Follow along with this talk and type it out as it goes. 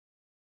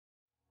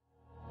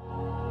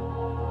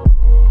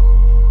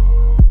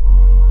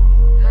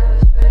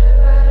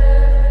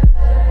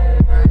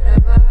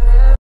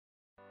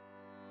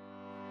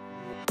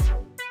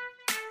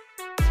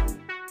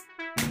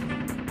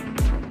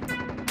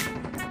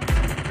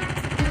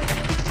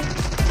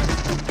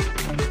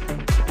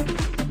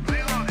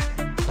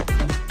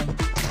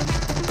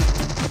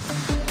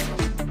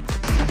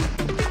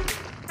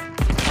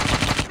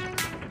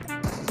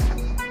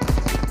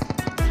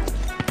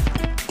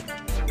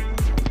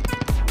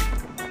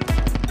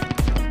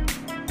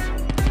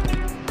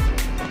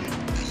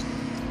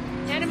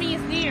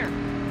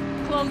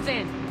Close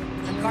in.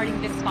 I'm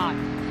guarding this spot.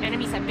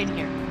 Enemies have been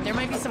here. There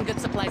might be some good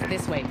supplies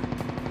this way.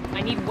 I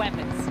need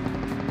weapons.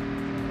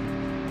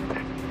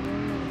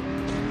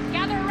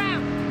 Gather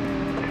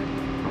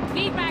around.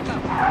 Need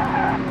backup.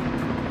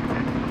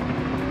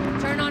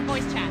 Turn on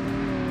voice chat.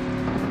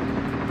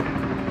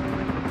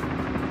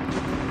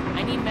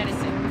 I need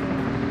medicine.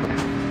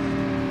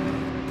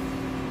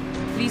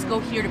 Please go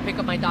here to pick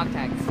up my dog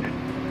tags.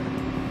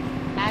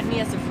 Add me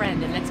as a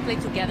friend and let's play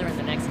together in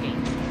the next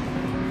game.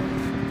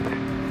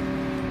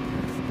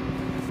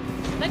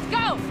 Let's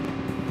go!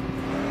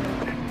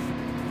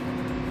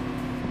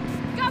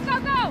 Go, go,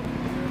 go!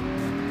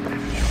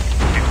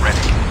 Get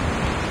ready.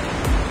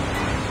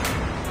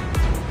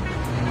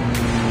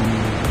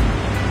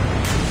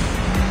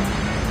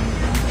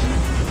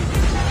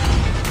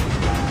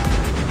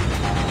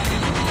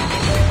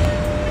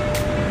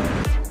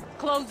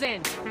 Close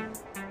in.